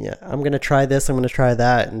yeah, I'm going to try this, I'm going to try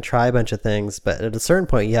that, and try a bunch of things. But at a certain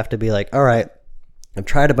point, you have to be like, all right, I've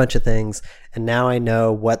tried a bunch of things, and now I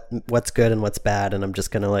know what's good and what's bad, and I'm just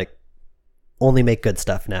going to like only make good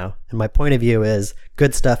stuff now. And my point of view is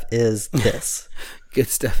good stuff is this. Good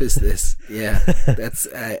stuff is this. Yeah, that's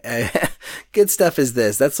good stuff is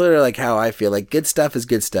this. That's sort of like how I feel. Like good stuff is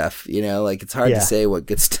good stuff. Like it's hard to say what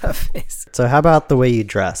good stuff is. So how about the way you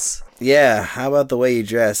dress? Yeah, how about the way you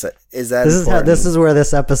dress? Is that this is where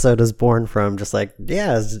this episode is born from? Just like,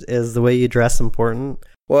 is the way you dress important?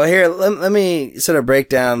 Well, here let me sort of break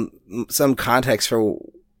down some context for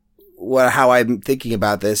how I'm thinking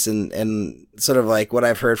about this, and sort of like what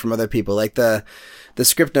I've heard from other people, like the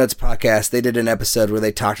Script Notes podcast. They did an episode where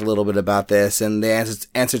they talked a little bit about this, and they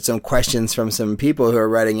answered some questions from some people who are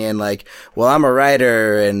writing in like, well, I'm a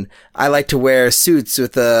writer and I like to wear suits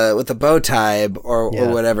with a bow tie or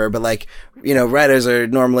whatever. But like, writers are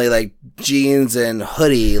normally like jeans and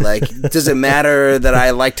hoodie. Like, does it matter that I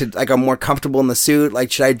I'm more comfortable in the suit?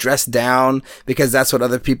 Like, should I dress down because that's what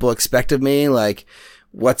other people expect of me? Like,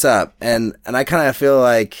 what's up? And I kind of feel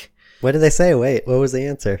like, what did they say? Wait, what was the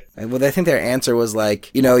answer? Well, I think their answer was like,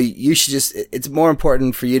 you should it's more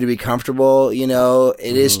important for you to be comfortable. It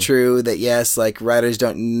is true that yes, like writers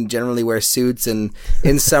don't generally wear suits, and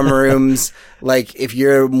in some rooms, like if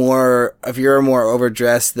you're more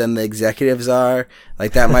overdressed than the executives are,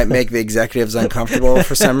 like that might make the executives uncomfortable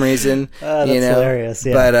for some reason. Oh, that's hilarious.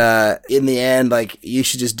 Yeah. But in the end, like you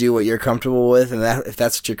should just do what you're comfortable with, and if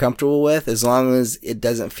that's what you're comfortable with, as long as it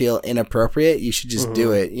doesn't feel inappropriate, you should just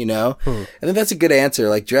do it. I think that's a good answer.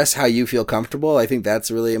 Like dress how you feel comfortable. I think that's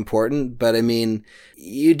really important. But I mean,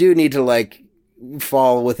 you do need to like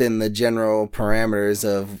fall within the general parameters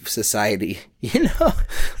of society,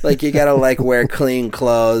 like you gotta like wear clean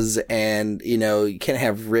clothes, and you can't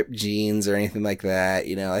have ripped jeans or anything like that.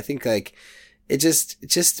 I think like it's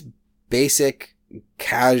just basic,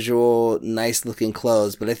 casual, nice looking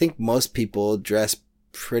clothes. But I think most people dress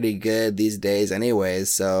pretty good these days anyways,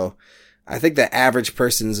 so I think the average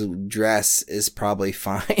person's dress is probably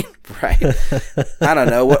fine, right? I don't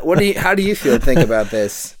know. How do you think about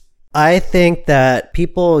this? I think that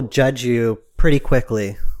people judge you pretty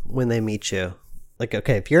quickly when they meet you. Like,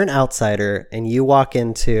 okay, if you're an outsider and you walk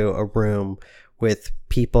into a room with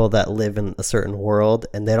people that live in a certain world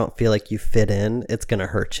and they don't feel like you fit in, it's going to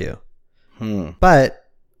hurt you. But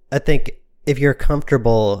I think if you're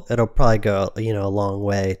comfortable, it'll probably go, a long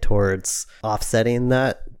way towards offsetting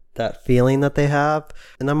that feeling that they have.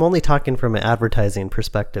 And I'm only talking from an advertising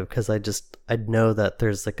perspective because I know that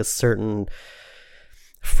there's like a certain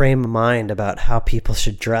frame of mind about how people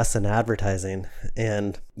should dress in advertising,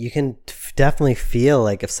 and you can definitely feel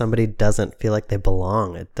like if somebody doesn't feel like they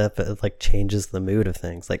belong, it definitely like changes the mood of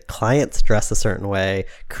things. Like clients dress a certain way,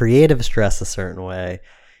 creatives dress a certain way,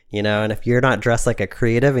 and if you're not dressed like a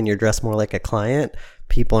creative and you're dressed more like a client,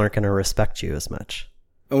 people aren't going to respect you as much.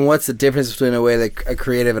 And what's the difference between a way that a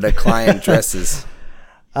creative and a client dresses?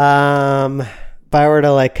 If I were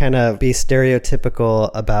to like kind of be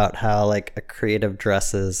stereotypical about how like a creative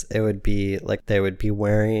dresses, it would be like they would be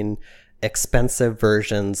wearing expensive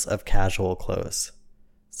versions of casual clothes.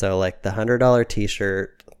 So like the $100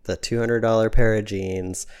 t-shirt, the $200 pair of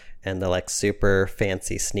jeans, and the like super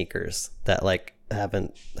fancy sneakers that like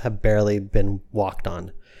have barely been walked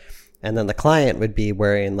on. And then the client would be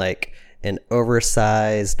wearing like an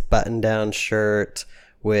oversized button-down shirt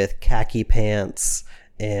with khaki pants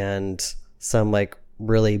and some like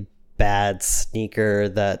really bad sneaker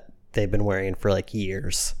that they've been wearing for like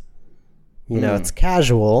years. It's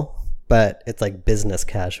casual, but it's like business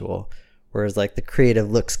casual. Whereas like the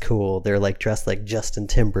creative looks cool. They're like dressed like Justin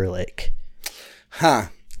Timberlake.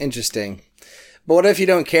 Interesting. But what if you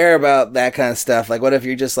don't care about that kind of stuff? Like, what if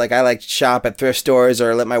you're just like, I like to shop at thrift stores,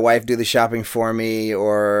 or let my wife do the shopping for me,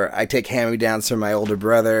 or I take hand-me-downs from my older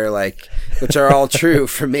brother, like, which are all true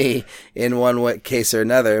for me in one case or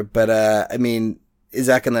another. But, I mean, is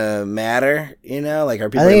that going to matter? Like, are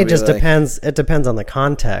people? I think it just depends. It depends on the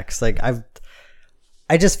context. Like,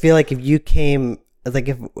 I just feel like if you came, like,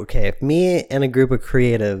 if me and a group of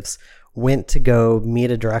creatives went to go meet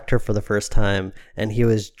a director for the first time and he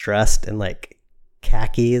was dressed in like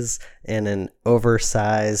khakis and an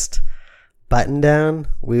oversized button down,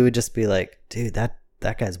 we would just be like, dude, that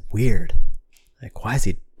guy's weird. Like, why is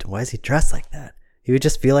he dressed like that? He would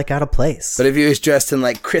just feel like out of place. But if he was dressed in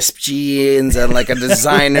like crisp jeans and like a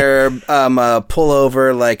designer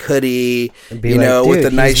pullover like hoodie, like, dude, with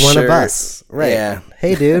a nice he's shirt, one of us, right? Yeah.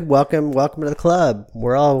 Hey, dude, welcome to the club.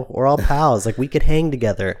 We're all pals. Like, we could hang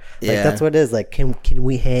together. Like, that's what it is. Like, can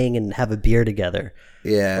we hang and have a beer together?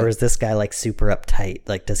 Yeah. Or is this guy like super uptight?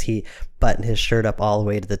 Like, does he button his shirt up all the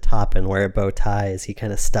way to the top and wear a bow tie? Is he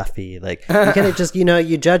kind of stuffy? Like, you kind of just,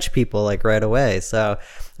 you judge people like right away. So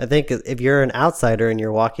I think if you're an outsider and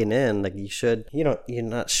you're walking in, like you're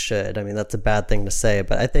not should. I mean, that's a bad thing to say,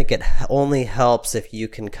 but I think it only helps if you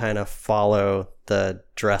can kind of follow the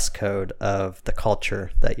dress code of the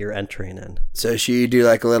culture that you're entering in. So should you do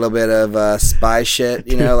like a little bit of spy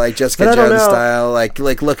shit, like Jessica Jones style, like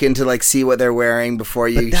look into like see what they're wearing before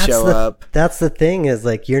you show up? That's the thing is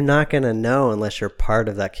like you're not going to know unless you're part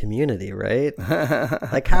of that community, right?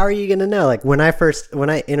 Like how are you going to know? Like when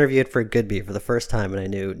I interviewed for Goodby for the first time and I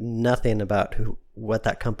knew nothing about what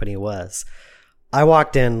that company was, I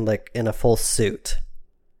walked in like in a full suit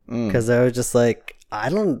because I was just like,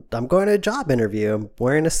 I'm going to a job interview. I'm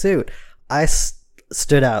wearing a suit. I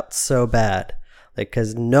stood out so bad, like,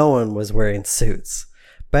 because no one was wearing suits.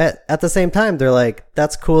 But at the same time, they're like,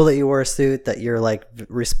 that's cool that you wore a suit, that you're like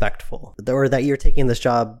respectful, or that you're taking this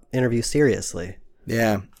job interview seriously.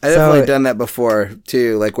 Yeah. I've definitely done that before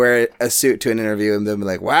too. Like wear a suit to an interview and then be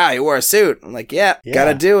like, wow, you wore a suit. I'm like, yeah.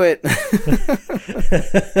 Gotta do it.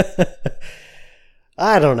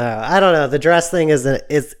 I don't know. The dress thing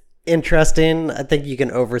is interesting. I think you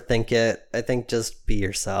can overthink it. I think just be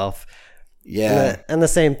yourself. Yeah. And the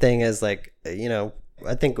same thing is like,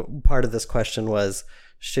 I think part of this question was,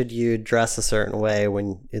 should you dress a certain way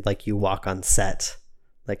when like you walk on set?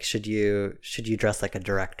 Like, should you dress like a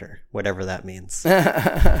director, whatever that means?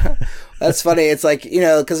 That's funny. It's like,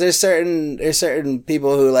 because there's certain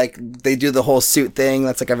people who like, they do the whole suit thing.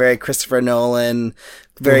 That's like a very Christopher Nolan,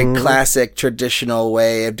 very classic, traditional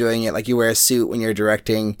way of doing it. Like you wear a suit when you're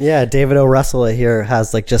directing. Yeah. David O. Russell here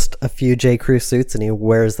has like just a few J. Crew suits and he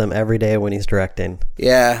wears them every day when he's directing.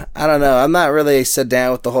 Yeah. I don't know. I'm not really set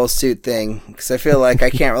down with the whole suit thing because I feel like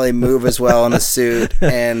I can't really move as well in a suit.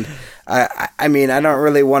 And I mean, I don't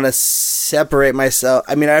really want to separate myself.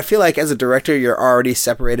 I mean, I feel like as a director, you're already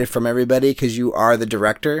separated from everybody because you are the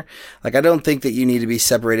director. Like, I don't think that you need to be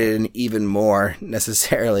separated in even more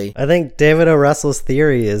necessarily. I think David O. Russell's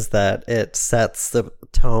theory is that it sets the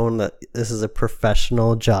tone that this is a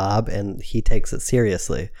professional job and he takes it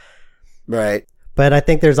seriously. Right. But I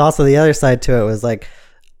think there's also the other side to it was like,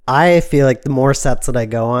 I feel like the more sets that I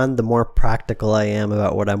go on, the more practical I am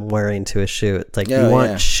about what I'm wearing to a shoot. It's like you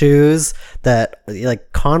want shoes that,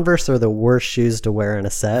 like, Converse are the worst shoes to wear in a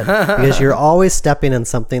set because you're always stepping in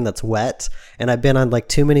something that's wet. And I've been on like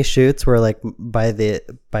too many shoots where like by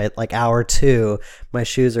like hour 2, my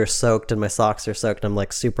shoes are soaked and my socks are soaked. And I'm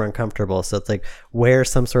like super uncomfortable. So it's like wear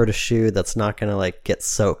some sort of shoe that's not going to like get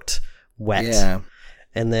soaked wet. Yeah.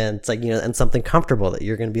 And then it's like, and something comfortable that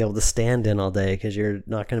you're going to be able to stand in all day because you're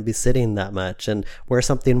not going to be sitting that much, and wear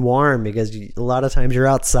something warm because a lot of times you're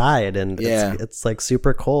outside and it's like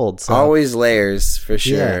super cold. So always layers for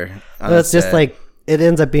sure. Yeah. So it's just like, it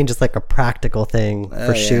ends up being just like a practical thing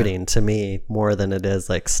for shooting to me more than it is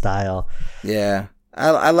like style. Yeah.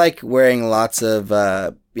 I like wearing lots of,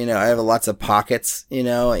 I have lots of pockets,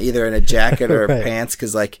 either in a jacket or right. pants.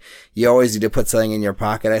 Cause like you always need to put something in your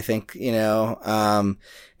pocket, I think, and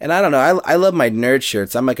I don't know. I love my nerd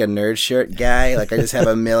shirts. I'm like a nerd shirt guy. Like I just have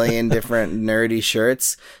a million different nerdy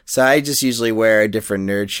shirts. So I just usually wear a different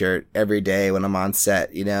nerd shirt every day when I'm on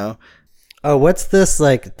set, Oh, what's this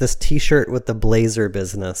t-shirt with the blazer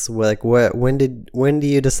business? Like when do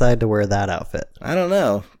you decide to wear that outfit? I don't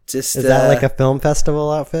know. Just is that like a film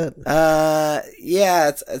festival outfit?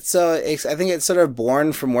 Yeah. I think it's sort of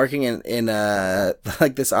born from working in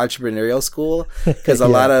like this entrepreneurial school, because a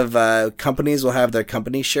lot of companies will have their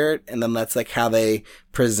company shirt, and then that's like how they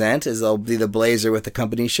present, is they'll be the blazer with the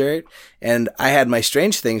company shirt. And I had my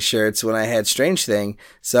Strange Things shirts when I had Strange Thing,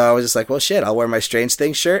 so I was just like, well, shit, I'll wear my Strange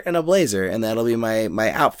Thing shirt and a blazer, and that'll be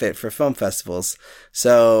my outfit for film festivals.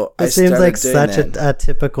 So it seems like such a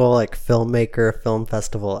typical like filmmaker film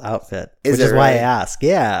festival outfit, which is why I ask.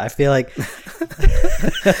 Yeah, I feel like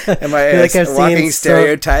am I like a walking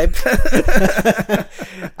stereotype?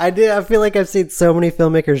 I feel like I've seen so many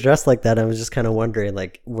filmmakers dressed like that. I was just kind of wondering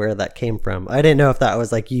like where that came from. I didn't know if that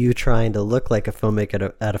was like you trying to look like a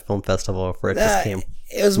filmmaker at a film festival, or if it just came.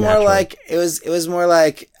 It was more like it was more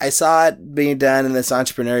like I saw it being done in this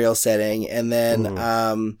entrepreneurial setting, and then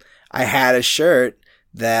I had a shirt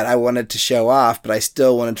that I wanted to show off, but I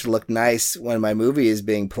still wanted to look nice when my movie is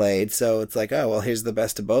being played. So it's like, oh, well, here's the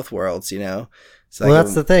best of both worlds, So well,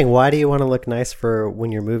 that's the thing. Why do you want to look nice for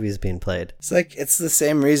when your movie's being played? It's like, it's the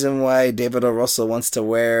same reason why David O. Russell wants to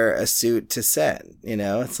wear a suit to set,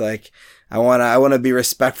 It's like, I want to be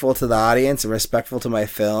respectful to the audience and respectful to my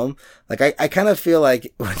film. Like, I kind of feel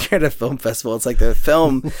like when you're at a film festival, it's like the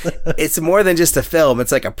film, it's more than just a film.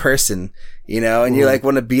 It's like a person, and you like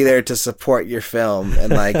want to be there to support your film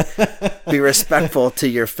and like be respectful to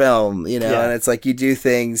your film, and it's like you do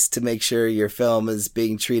things to make sure your film is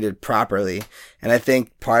being treated properly. And I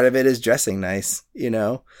think part of it is dressing nice,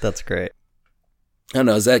 That's great. I don't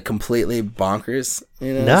know. Is that completely bonkers?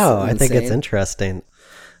 No, I think it's interesting.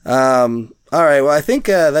 All right. Well, I think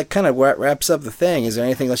that kind of wraps up the thing. Is there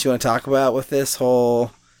anything else you want to talk about with this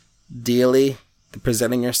whole dealy,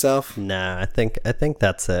 presenting yourself? Nah, I think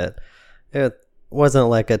that's it. It wasn't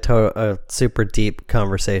like a super deep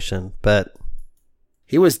conversation, but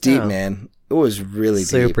he was deep, man. It was really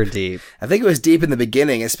super deep. I think it was deep in the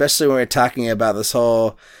beginning, especially when we were talking about this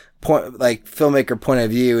whole point, like filmmaker point of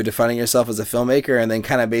view, defining yourself as a filmmaker, and then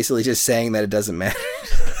kind of basically just saying that it doesn't matter.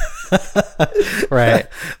 Right.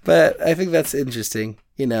 But I think that's interesting,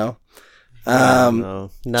 No,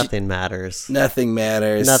 nothing matters. Nothing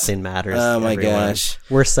matters. Nothing matters. Oh my gosh.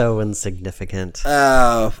 We're so insignificant.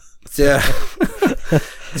 Oh. So,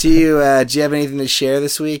 do you have anything to share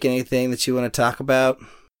this week? Anything that you want to talk about?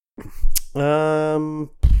 No,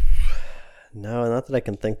 not that I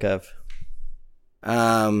can think of.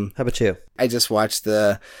 How about you? I just watched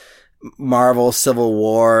the Marvel Civil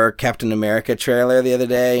War Captain America trailer the other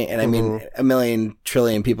day, and I mean, a million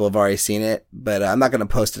trillion people have already seen it, but I'm not going to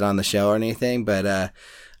post it on the show or anything, but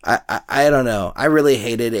I don't know. I really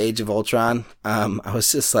hated Age of Ultron. I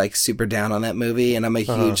was just like super down on that movie, and I'm a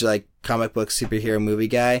huge like comic book superhero movie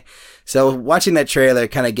guy. So watching that trailer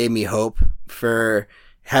kind of gave me hope for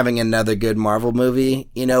having another good Marvel movie,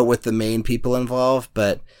 with the main people involved.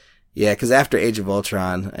 But yeah, because after Age of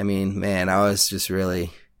Ultron, I mean, man, I was just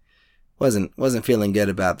really wasn't feeling good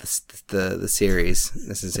about the series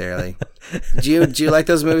necessarily. Do you like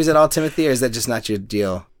those movies at all, Timothy, or is that just not your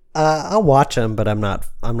deal? I'll watch them, but I'm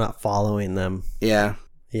not following them. Yeah.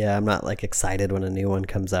 Yeah, I'm not like excited when a new one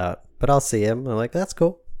comes out, but I'll see him. I'm like, that's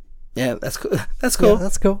cool. Yeah, that's cool. That's cool. Yeah,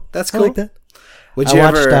 that's cool. That's cool. I like that. Would you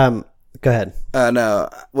ever? Go ahead. No.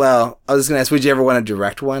 Well, I was just gonna ask. Would you ever want to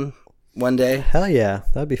direct one day? Hell yeah,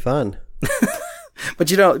 that'd be fun.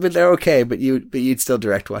 But you don't. But they're okay. But you'd still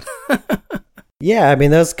direct one. Yeah, I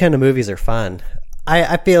mean, those kind of movies are fun.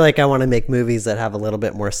 I feel like I want to make movies that have a little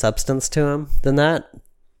bit more substance to them than that.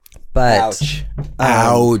 But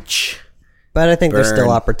Ouch. But I think there's Burn.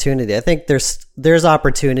 still opportunity. I think there's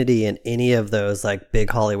opportunity in any of those like big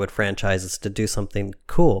Hollywood franchises to do something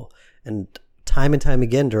cool. And time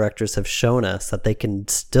again, directors have shown us that they can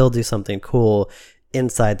still do something cool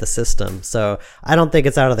inside the system. So I don't think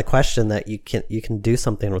it's out of the question that you can do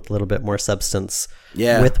something with a little bit more substance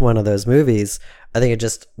with one of those movies. I think it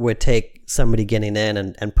just would take somebody getting in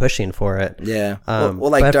and pushing for it. Yeah. Well,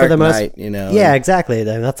 like Dark Knight, you know. Yeah, exactly.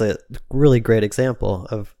 And that's a really great example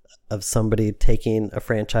of somebody taking a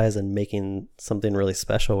franchise and making something really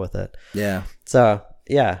special with it. Yeah. So,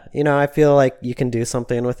 yeah, you know, I feel like you can do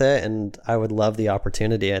something with it, and I would love the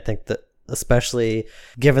opportunity. I think that especially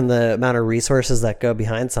given the amount of resources that go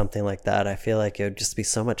behind something like that, I feel like it would just be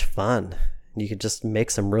so much fun. You could just make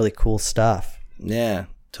some really cool stuff. Yeah,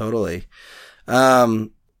 totally.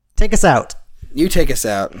 Take us out. You take us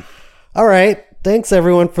out. All right. Thanks,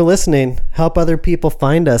 everyone, for listening. Help other people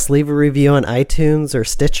find us. Leave a review on iTunes or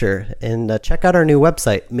Stitcher. And check out our new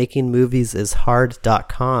website,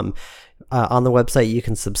 makingmoviesishard.com. On the website, you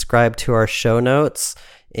can subscribe to our show notes.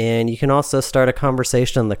 And you can also start a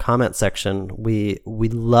conversation in the comment section. We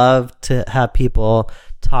love to have people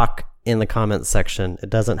talk in the comment section. It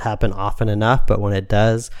doesn't happen often enough, but when it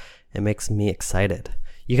does, it makes me excited.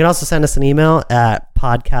 You can also send us an email at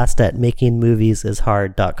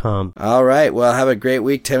podcast@makingmoviesishard.com. All right. Well, have a great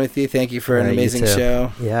week, Timothy. Thank you for an amazing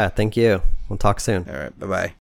show. Yeah, thank you. We'll talk soon. All right. Bye-bye.